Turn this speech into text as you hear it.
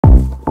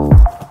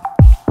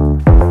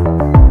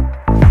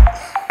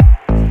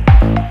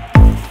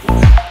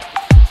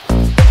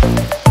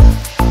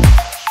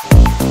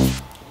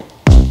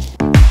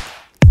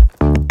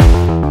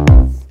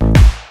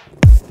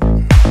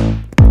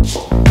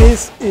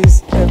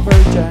is a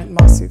very giant,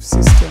 massive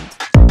system.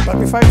 But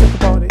before I talk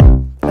about it,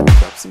 let me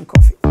grab some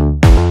coffee.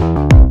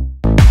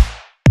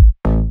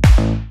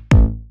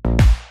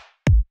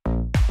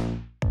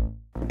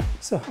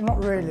 So I'm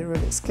not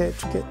really scared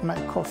to get my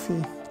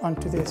coffee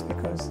onto this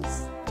because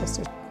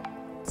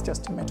it's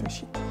just a metal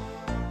sheet.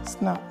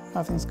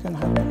 Nothing's going to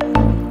happen.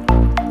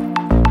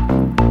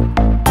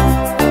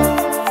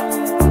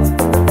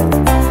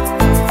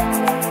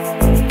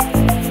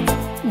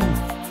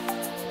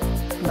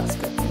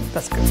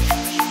 That's good.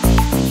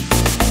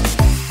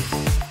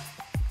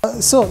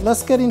 So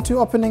let's get into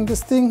opening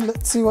this thing.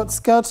 Let's see what's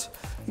got.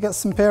 We got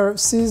some pair of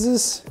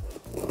scissors.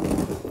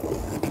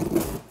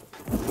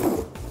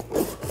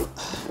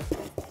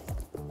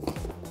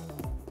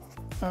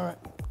 All right,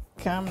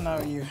 come now,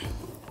 you.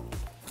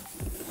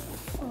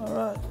 All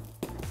right.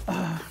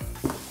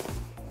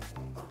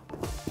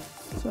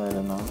 So I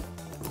don't know.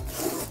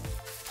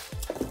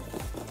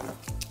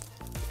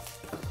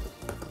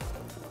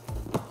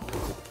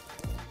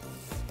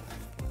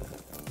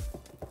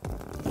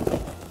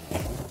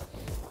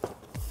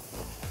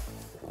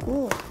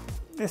 Ooh,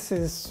 this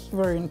is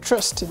very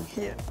interesting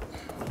here.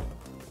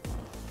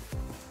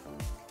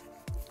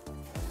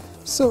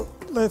 So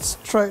let's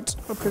try to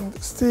open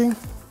this thing.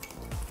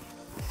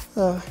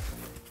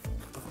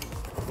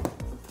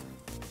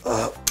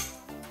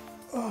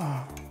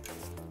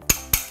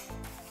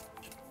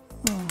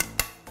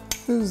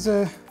 Feels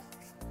a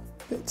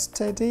bit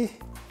steady.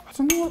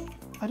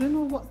 I don't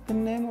know what the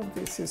name of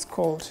this is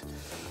called.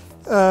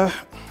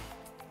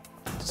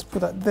 Just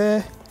put that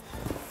there.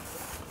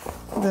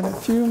 Then a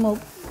few more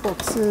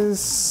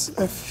boxes,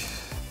 a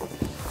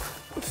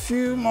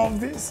few more of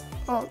this.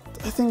 Oh,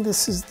 I think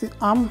this is the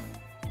arm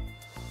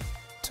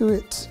to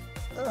it.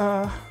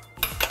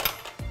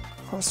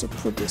 Also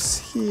put this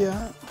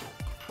here.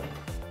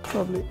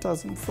 Probably it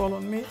doesn't fall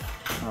on me.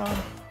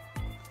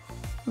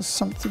 There's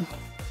something.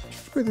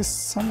 Put this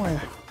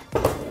somewhere.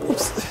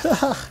 Oops.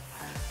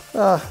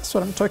 That's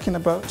what I'm talking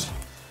about.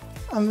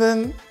 And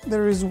then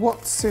there is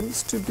what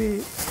seems to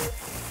be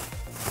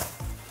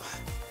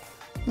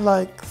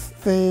like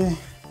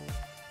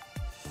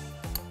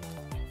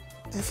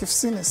if you've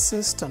seen a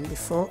cistern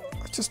before,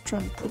 I'll just try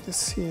and put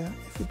this here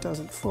if it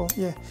doesn't fall.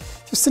 Yeah,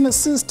 if you've seen a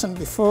cistern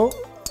before,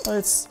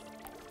 it's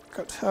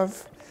got to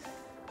have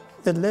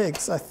the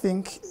legs, I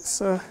think.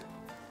 So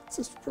this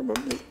is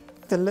probably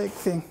the leg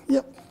thing.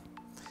 Yep,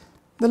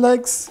 the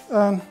legs.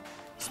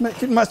 Just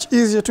make it much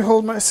easier to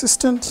hold my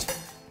assistant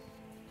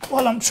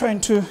while I'm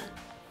trying to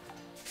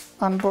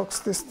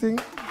unbox this thing.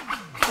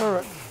 All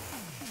right.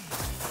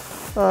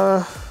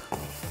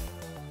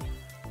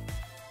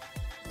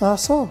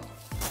 So,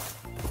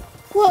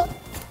 what?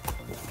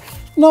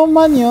 No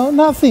manual,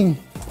 nothing.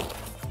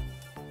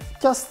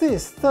 Just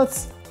this.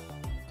 That's.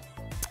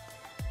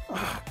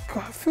 Oh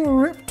God, I feel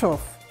ripped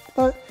off.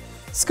 Like,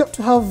 it's got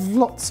to have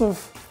lots of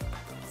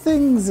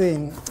things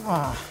in.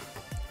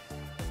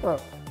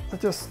 Well, I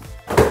just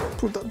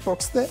put that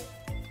box there.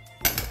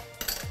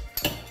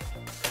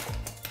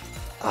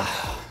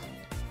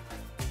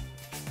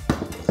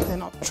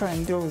 Then I'll try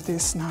and deal with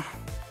this now.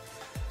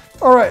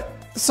 All right,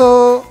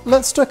 so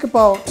let's talk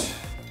about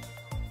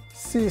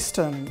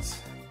cisterns.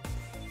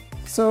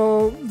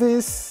 So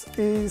this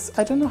is,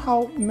 I don't know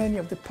how many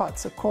of the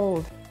parts are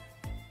called.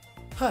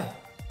 Hi,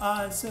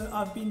 so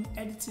I've been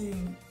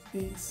editing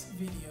this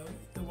video,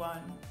 the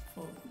one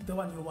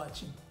you're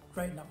watching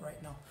right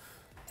now.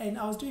 And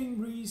I was doing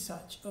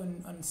research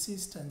on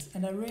cisterns,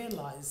 and I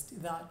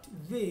realized that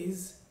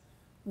these,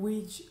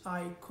 which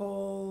I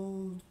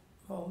called,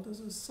 oh, this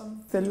is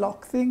something. The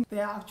lock thing? They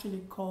are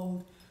actually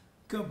called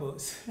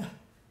gobos.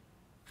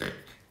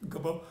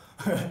 Gobo.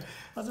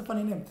 That's a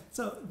funny name.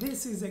 So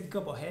this is a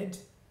gobo head.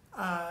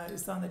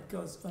 It's the one that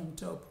goes on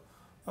top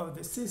of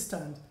the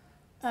cistern.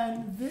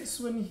 And this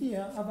one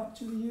here, I've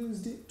actually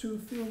used it to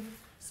fill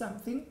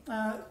something.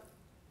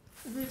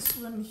 This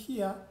one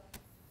here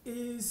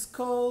is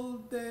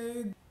called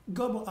the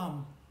gobo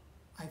arm,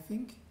 I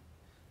think.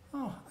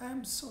 Oh, I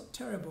am so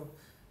terrible.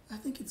 I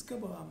think it's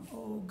gobo arm.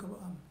 Oh, gobo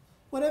arm.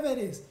 Whatever it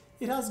is,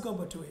 it has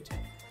gobo to it.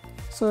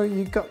 So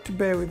you got to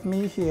bear with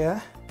me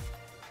here.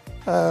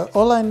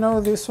 All I know,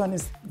 this one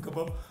is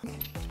gobo.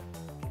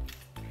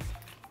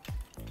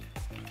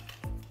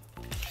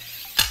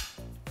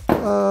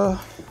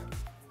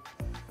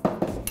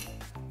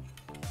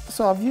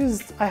 So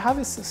I have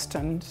a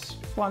cistern,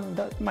 one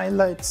that my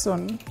light's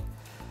on.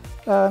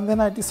 Then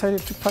I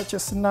decided to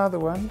purchase another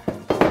one,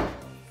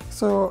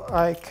 so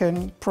I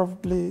can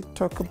probably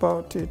talk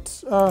about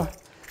it.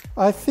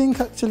 I think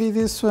actually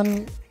this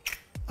one,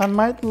 I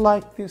might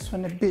like this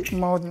one a bit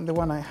more than the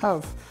one I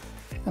have,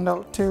 and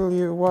I'll tell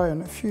you why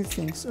on a few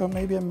things, or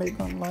maybe I may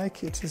not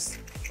like it as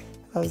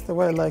the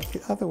way I like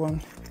the other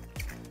one.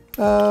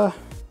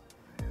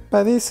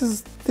 But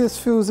this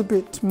feels a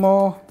bit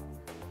more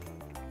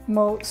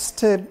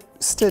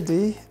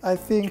steady, I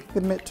think,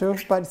 the metal,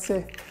 but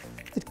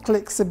it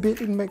clicks a bit,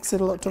 it makes a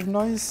lot of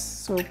noise,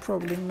 so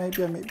probably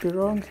maybe I may be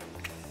wrong.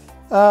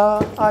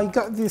 I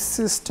got this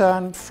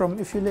cistern from,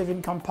 if you live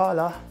in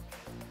Kampala,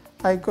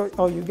 I got,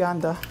 oh,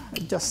 Uganda, I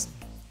just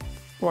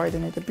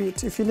widen it a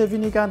bit. If you live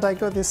in Uganda, I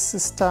got this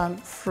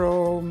stand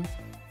from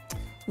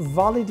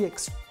Valid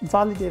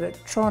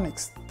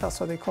Electronics. That's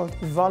what they call it,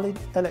 Valid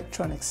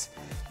Electronics.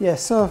 Yeah,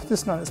 so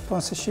this is not a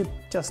sponsorship,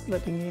 just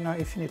letting you know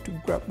if you need to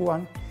grab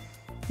one,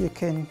 you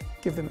can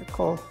give them a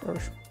call. Or,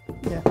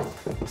 yeah.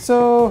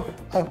 So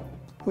I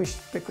wish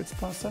they could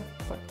sponsor,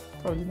 but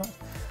probably not.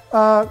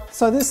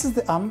 So this is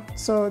the arm.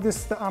 So this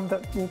is the arm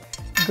that will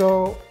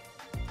go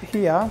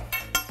here,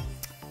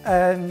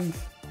 and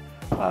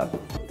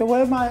the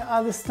way my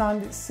other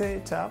stand is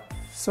set up,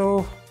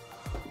 so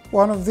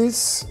one of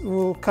these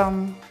will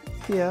come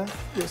here,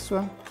 this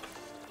one,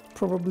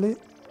 probably,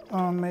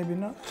 maybe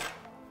not,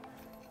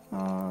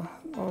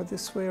 or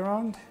this way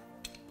around.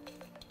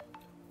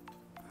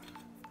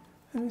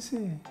 Let me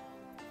see.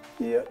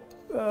 Yeah,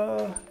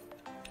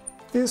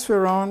 this way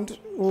around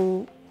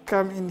will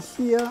come in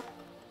here.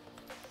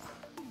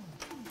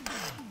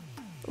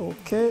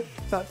 Okay,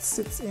 that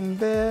sits in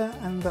there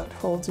and that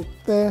holds it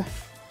there.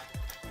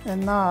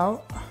 And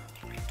now,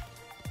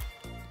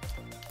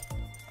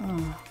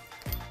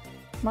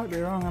 might be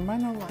wrong, I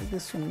might not like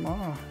this one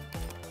more.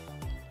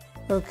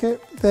 Okay,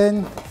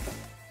 then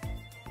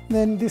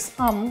this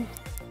arm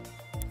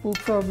will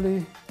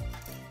probably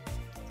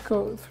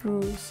go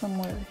through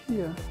somewhere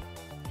here.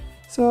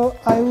 So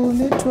I will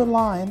need to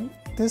align.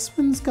 This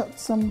one's got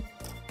some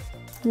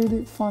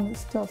really funny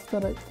stuff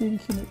that I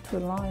think you need to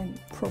align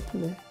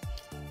properly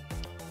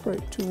for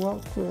it to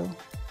work well.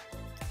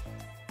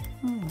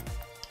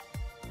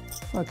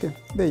 Okay,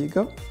 there you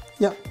go.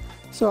 Yeah,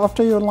 so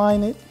after you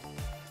align it,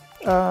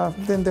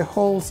 then the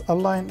holes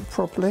align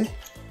properly,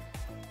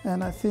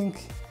 and I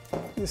think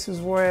this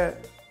is where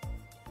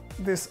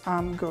this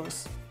arm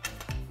goes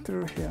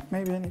through here.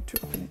 Maybe I need to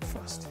open it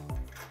first.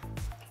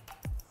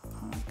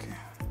 Okay.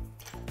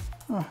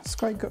 Oh, it's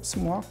quite got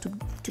some work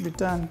to be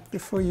done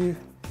before you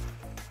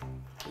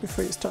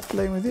start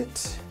playing with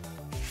it.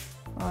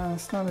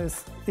 It's not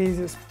as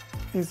easy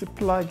as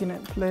plug in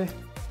and play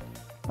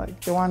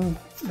like the one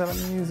that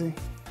I'm using.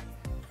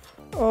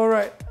 All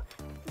right,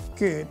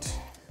 good.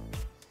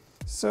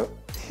 So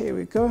here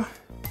we go.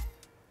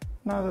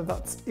 Now that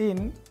that's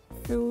in,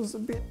 feels a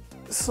bit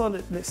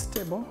solidly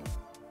stable.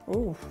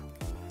 Oh,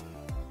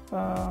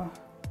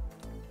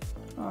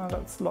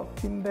 that's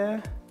locked in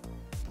there.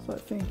 So I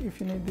think if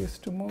you need this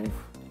to move,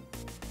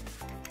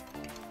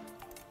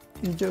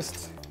 you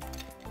just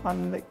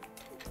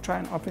try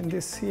and open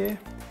this here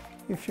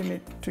if you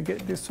need to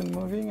get this one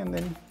moving, and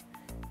then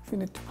if you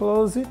need to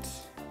close it,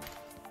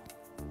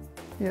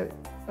 yeah,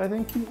 I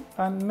think,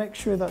 and make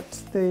sure that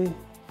the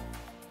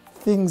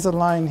things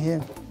align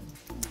here.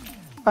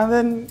 And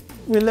then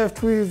we're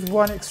left with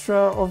one extra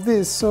of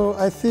this, so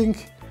I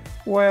think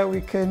where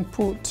we can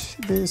put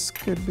this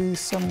could be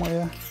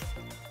somewhere,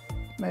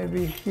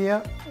 maybe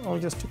here, or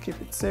just to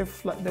keep it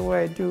safe, like the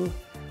way I do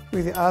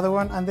with the other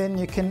one. And then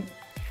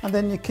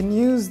you can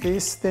use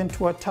this then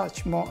to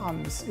attach more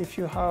arms. If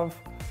you have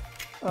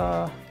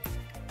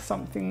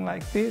something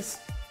like this,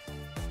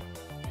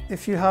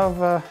 if you have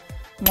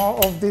more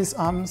of these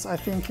arms, I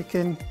think you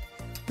can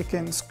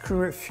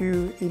screw a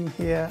few in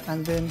here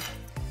and then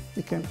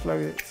you can plug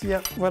it.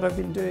 Yeah, what I've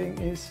been doing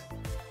is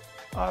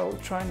I will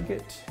try and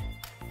get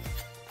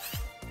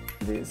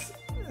this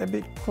a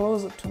bit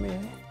closer to me.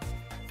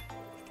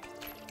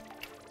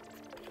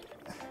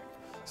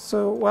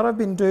 So what I've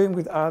been doing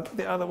with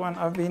the other one,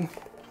 I've been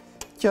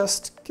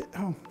just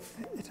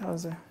it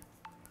has a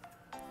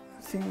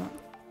thing.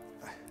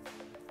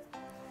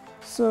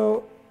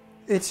 So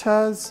it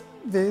has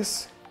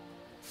this,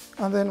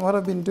 and then what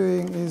I've been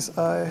doing is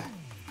what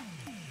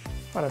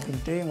I have been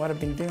doing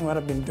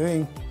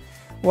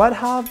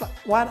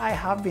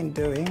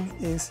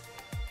is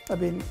I've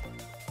been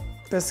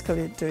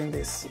basically doing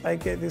this. I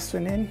get this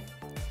one in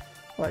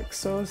like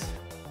so,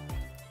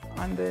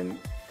 and then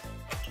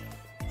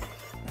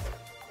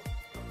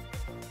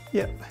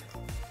yeah.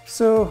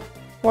 So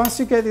once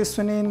you get this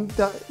one in,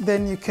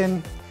 then you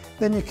can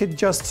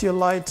adjust your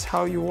light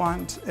how you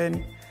want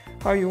and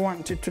how you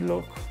want it to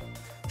look.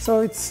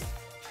 So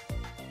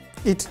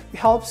it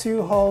helps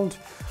you hold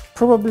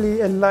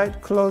probably a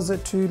light closer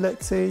to,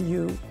 let's say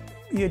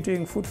you're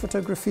doing food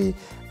photography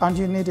and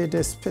you needed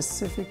a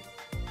specific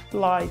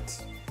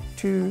light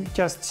to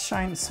just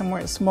shine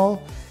somewhere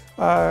small.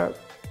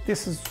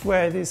 This is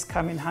where this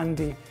come in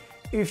handy.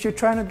 If you're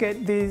trying to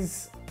get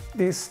this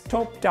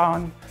top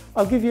down,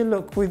 I'll give you a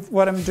look with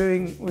what I'm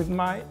doing with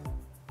my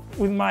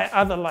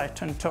other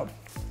light on top.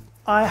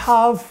 I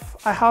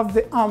have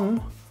the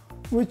arm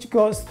which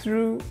goes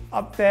through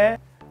up there.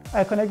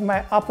 I connect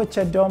my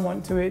aperture dome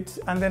onto it,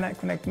 and then I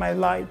connect my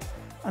light,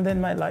 and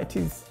then my light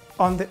is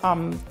on the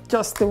arm,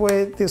 just the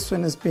way this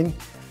one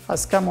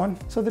has come on.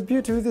 So the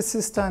beauty with the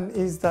system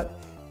is that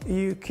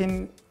you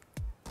can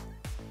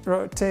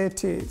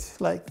rotate it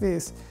like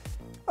this,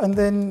 and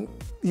then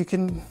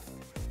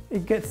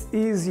it gets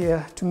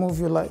easier to move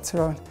your lights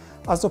around,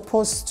 as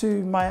opposed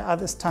to my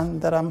other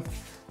stand that I'm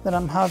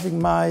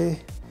having my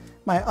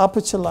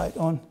aperture light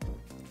on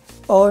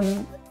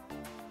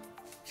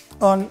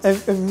on a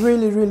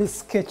really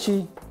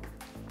sketchy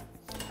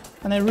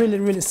and a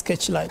really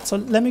sketchy light. So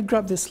let me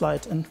grab this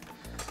light and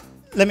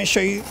let me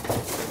show you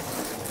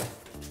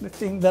the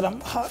thing that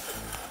I'm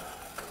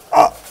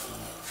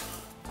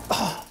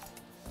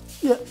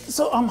yeah,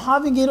 so I'm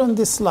having it on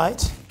this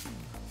light.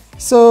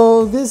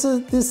 So these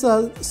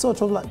are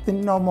sort of like the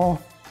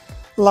normal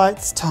light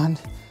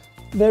stand.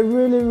 They're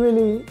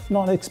really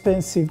not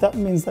expensive. That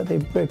means that they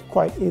break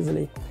quite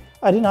easily.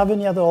 I didn't have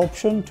any other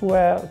option to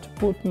where to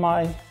put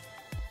my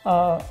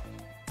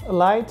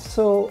light,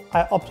 so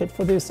I opted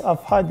for this.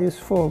 I've had this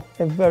for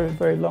a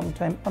very long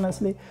time.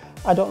 Honestly,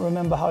 I don't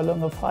remember how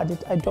long I've had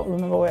it. I don't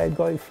remember where I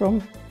got it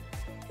from.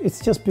 It's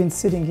just been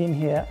sitting in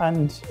here,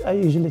 and I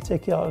usually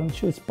take it out on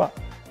shoots, but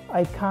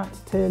I can't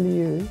tell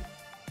you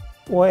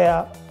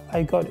where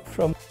I got it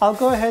from. I'll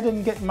go ahead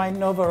and get my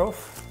Nova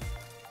off.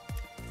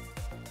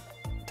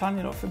 Turn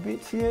it off a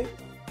bit here.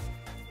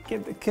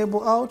 Get the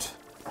cable out.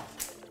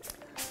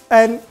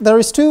 And there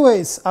is two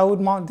ways I would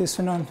mount this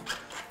one on.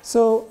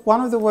 So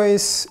one of the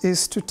ways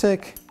is to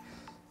take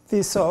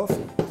this off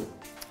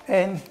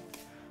and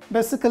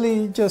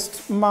basically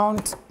just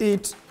mount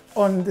it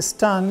on the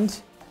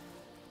stand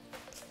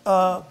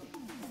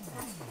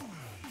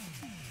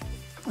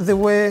the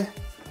way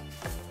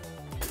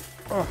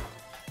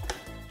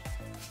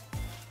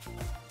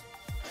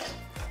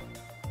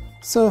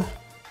so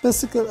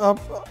basically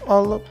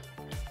I'll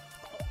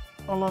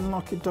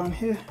unlock it down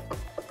here.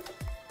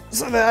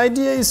 So the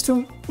idea is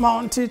to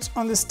mount it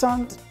on the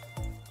stand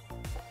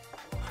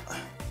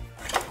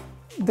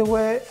the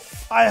way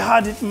I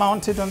had it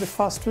mounted on the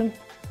first one.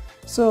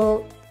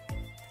 So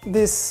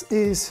this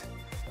is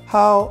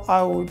how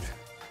I would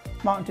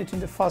mount it in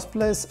the first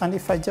place, and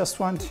if I just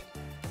want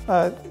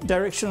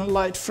directional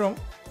light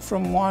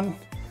from one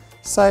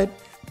side,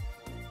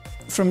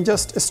 from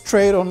just a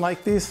straight on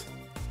like this,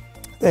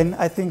 then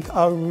I think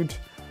I would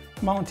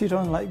mount it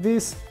on like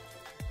this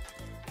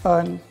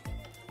and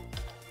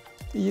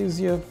use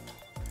your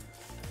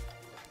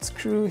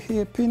screw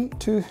here pin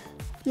to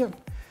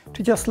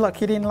just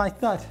lock it in like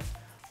that.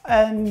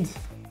 And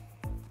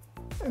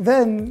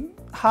then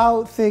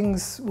how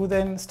things will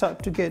then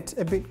start to get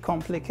a bit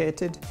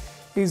complicated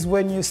is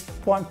when you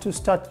want to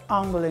start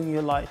angling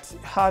your light,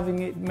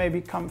 having it maybe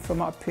come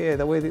from up here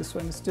the way this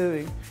one is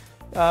doing,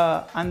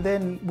 and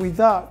then with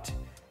that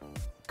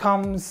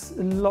comes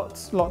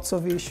lots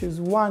of issues.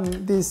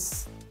 One,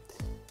 this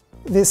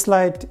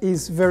light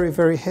is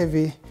very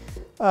heavy,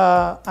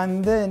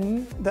 and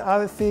then the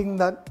other thing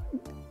that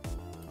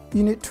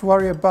you need to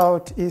worry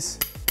about is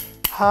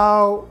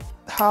how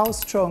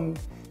strong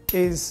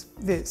is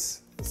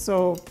this.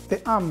 So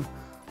the arm,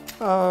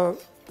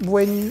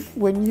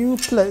 when you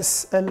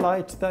place a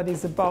light that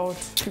is about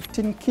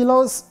 15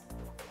 kilos,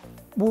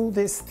 will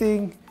this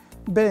thing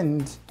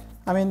bend?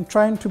 I mean,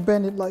 trying to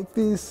bend it like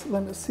this,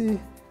 let me see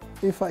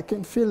if I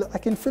can feel it. I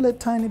can feel a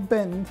tiny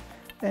bend,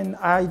 and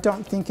I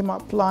don't think I'm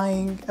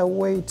applying a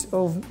weight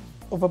of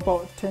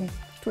about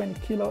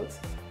 10-20 kilos.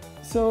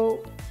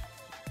 So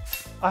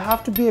I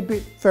have to be a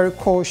bit very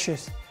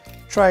cautious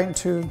trying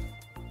to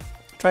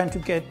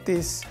get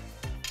this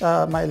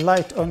my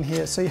light on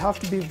here. So you have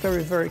to be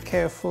very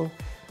careful,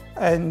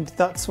 and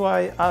that's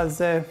why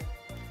as a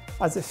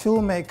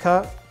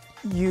filmmaker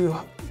you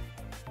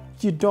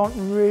don't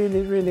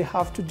really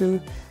have to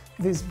do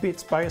these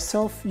bits by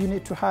yourself. You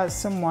need to have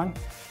someone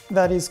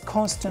that is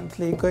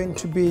constantly going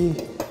to be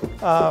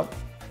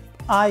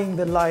eyeing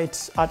the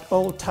light at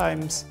all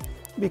times,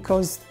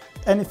 because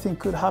anything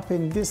could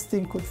happen. This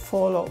thing could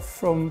fall off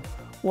from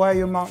where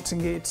you're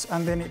mounting it,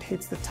 and then it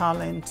hits the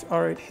talent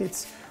or it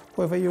hits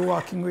whoever you're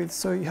working with.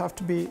 So you have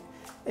to be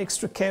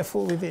extra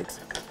careful with it.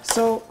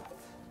 So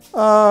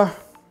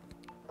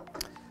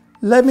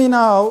let me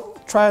now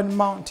try and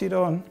mount it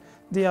on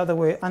the other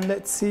way, and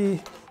let's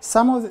see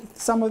some of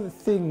the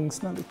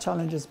things, not the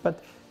challenges,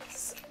 but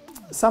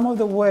some of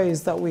the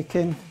ways that we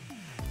can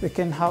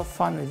have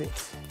fun with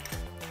it.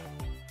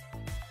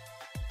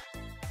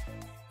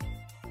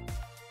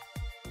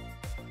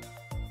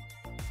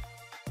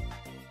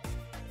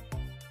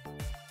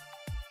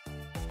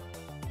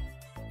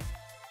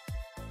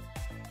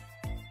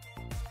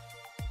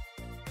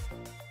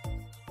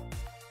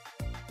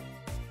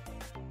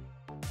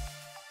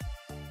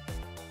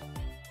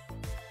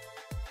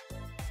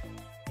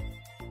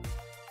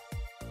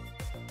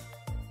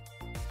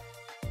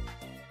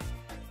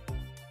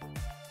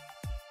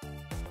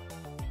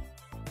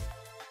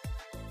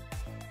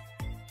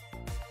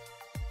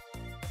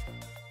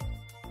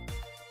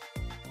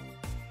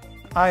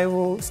 I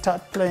will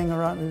start playing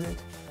around with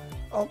it.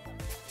 I'll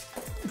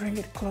bring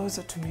it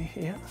closer to me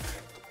here.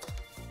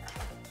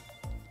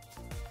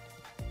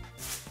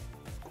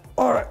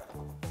 All right.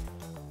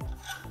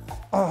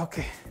 Oh,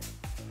 okay.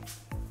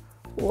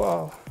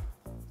 Wow.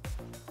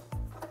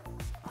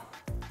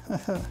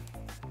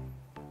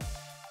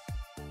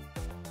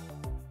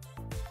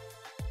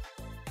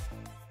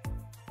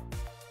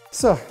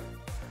 So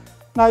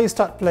now you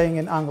start playing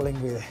and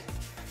angling with it.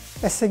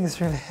 This thing is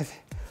really heavy.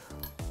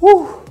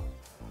 Woo!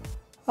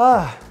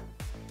 Ah,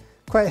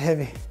 quite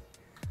heavy,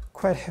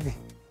 quite heavy.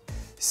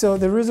 So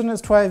the reason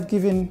as to why I've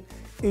given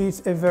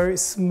it a very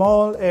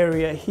small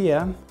area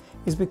here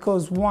is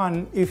because,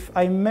 one, if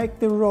I make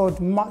the rod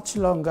much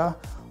longer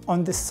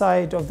on the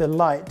side of the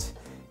light,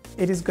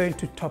 it is going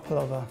to topple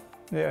over.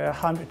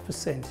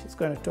 100% it's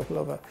going to topple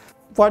over.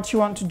 What you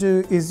want to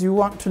do is you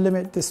want to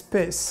limit the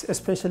space,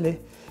 especially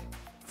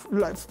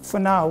like for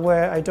now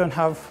where I don't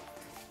have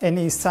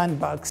any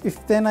sandbags.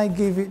 If then I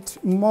give it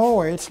more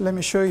weight, let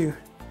me show you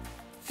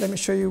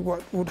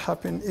what would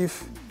happen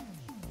if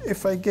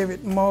I gave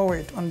it more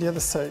weight on the other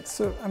side.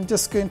 So I'm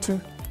just going to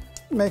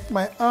make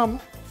my arm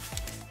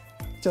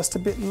just a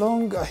bit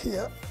longer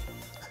here.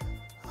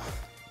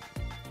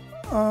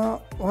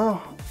 Wow,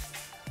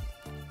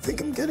 I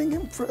think I'm getting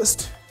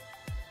impressed.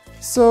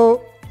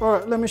 So, all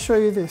right, let me show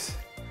you this.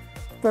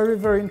 Very,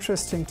 very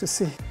interesting to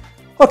see.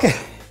 Okay,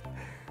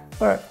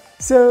 all right,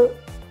 so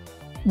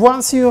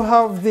once you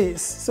have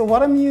this, so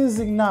what I'm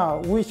using now,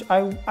 which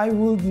I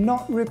would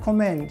not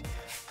recommend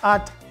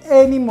at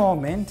any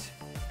moment,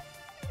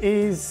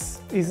 is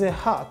a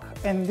hack,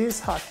 and this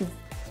hack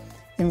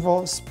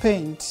involves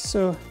paint.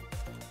 So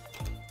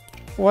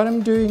what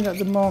I'm doing at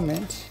the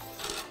moment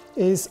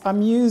is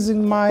I'm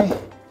using my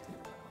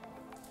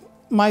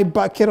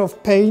bucket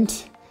of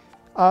paint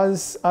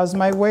as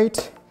my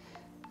weight,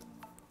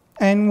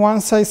 and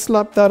once I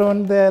slap that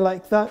on there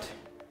like that,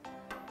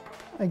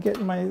 I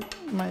get my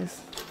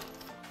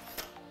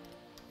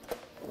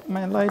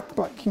light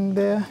back in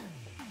there,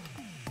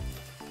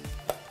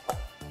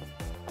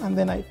 and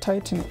then I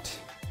tighten it.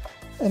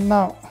 And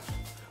now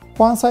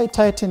once I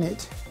tighten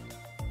it,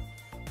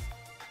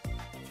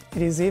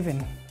 it is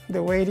even.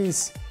 The weight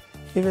is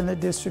evenly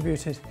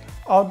distributed.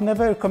 I would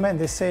never recommend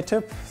this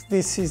setup.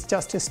 This is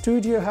just a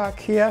studio hack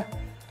here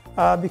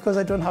because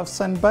I don't have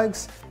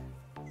sandbags.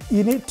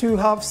 You need to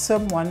have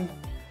someone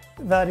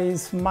that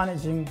is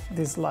managing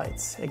these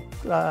lights,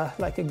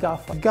 like a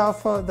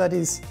gaffer that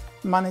is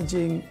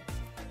managing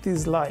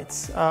these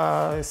lights.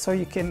 So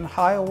you can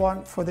hire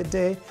one for the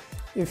day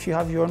if you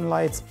have your own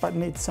lights, but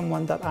need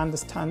someone that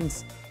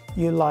understands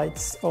your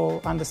lights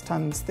or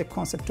understands the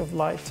concept of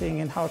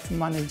lighting and how to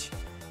manage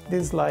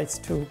these lights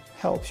to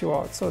help you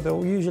out. So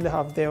they'll usually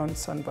have their own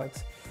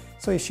sandbags.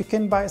 So if you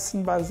can buy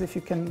sandbags, if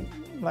you can,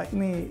 like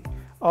me,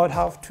 I would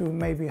have to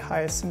maybe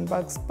hire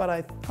sandbags, but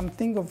I'm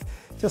thinking of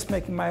just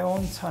making my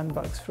own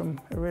sandbags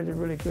from a really,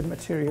 really good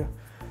material.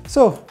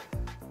 So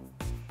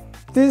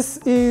this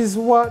is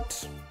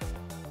what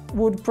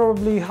would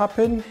probably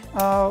happen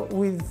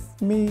with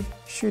me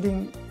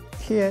shooting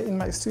here in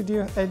my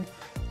studio, and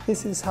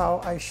this is how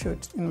I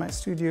shoot in my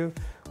studio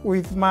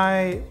with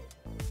my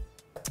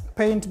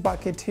paint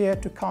bucket here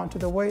to counter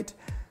the weight,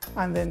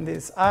 and then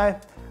this. I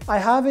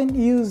haven't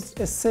used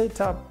a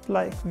setup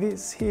like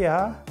this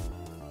here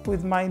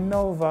with my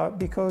Nova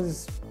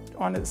because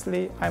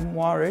honestly I'm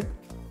worried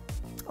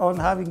on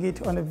having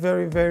it on a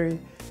very, very,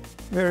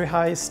 very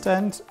high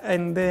stand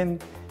and then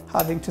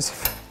having to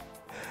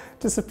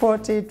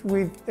support it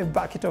with a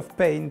bucket of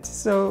paint.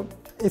 So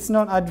it's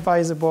not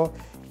advisable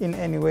in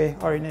any way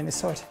or in any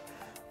sort.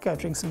 Gotta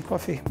drink some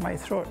coffee, my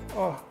throat.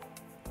 Oh.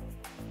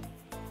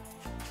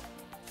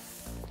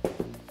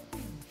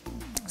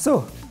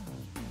 So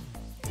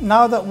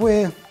now that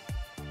we're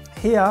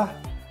here,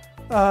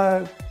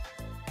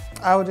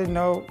 I wouldn't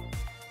know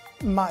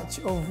much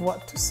of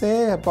what to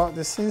say about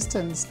the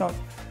system. It's not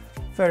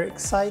very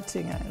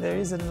exciting. There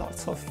isn't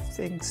lots of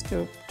things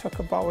to talk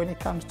about when it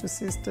comes to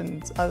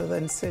systems other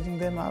than setting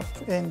them up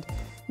and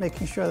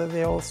making sure that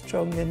they're all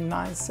strong and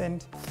nice.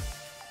 And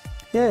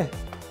yeah,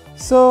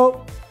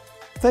 so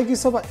thank you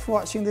so much for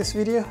watching this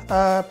video.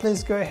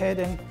 Please go ahead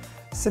and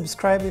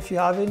subscribe if you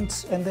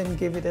haven't, and then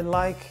give it a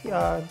like,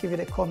 give it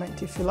a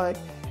comment if you like.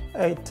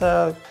 It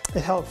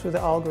helps with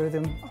the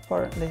algorithm,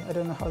 apparently. I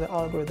don't know how the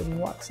algorithm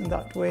works in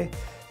that way,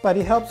 but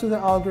it helps with the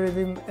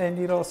algorithm, and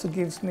it also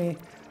gives me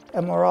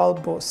a morale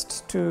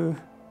boost to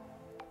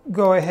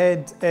go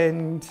ahead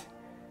and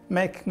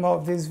make more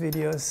of these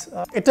videos.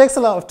 It takes a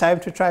lot of time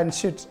to try and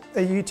shoot a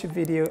YouTube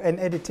video and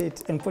edit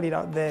it and put it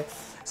out there.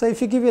 So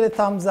if you give it a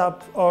thumbs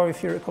up, or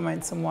if you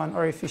recommend someone,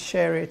 or if you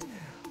share it,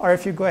 or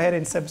if you go ahead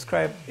and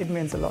subscribe, it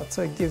means a lot.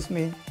 So it gives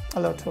me a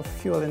lot of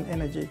fuel and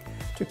energy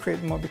to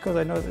create more, because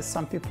I know that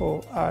some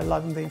people are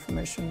loving the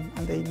information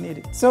and they need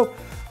it. So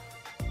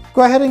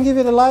go ahead and give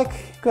it a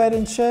like, go ahead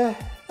and share,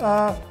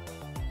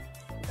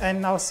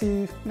 and I'll see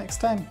you next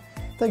time.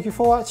 Thank you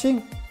for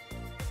watching.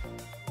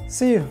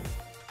 See you.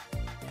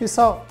 Peace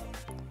out.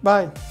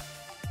 Bye.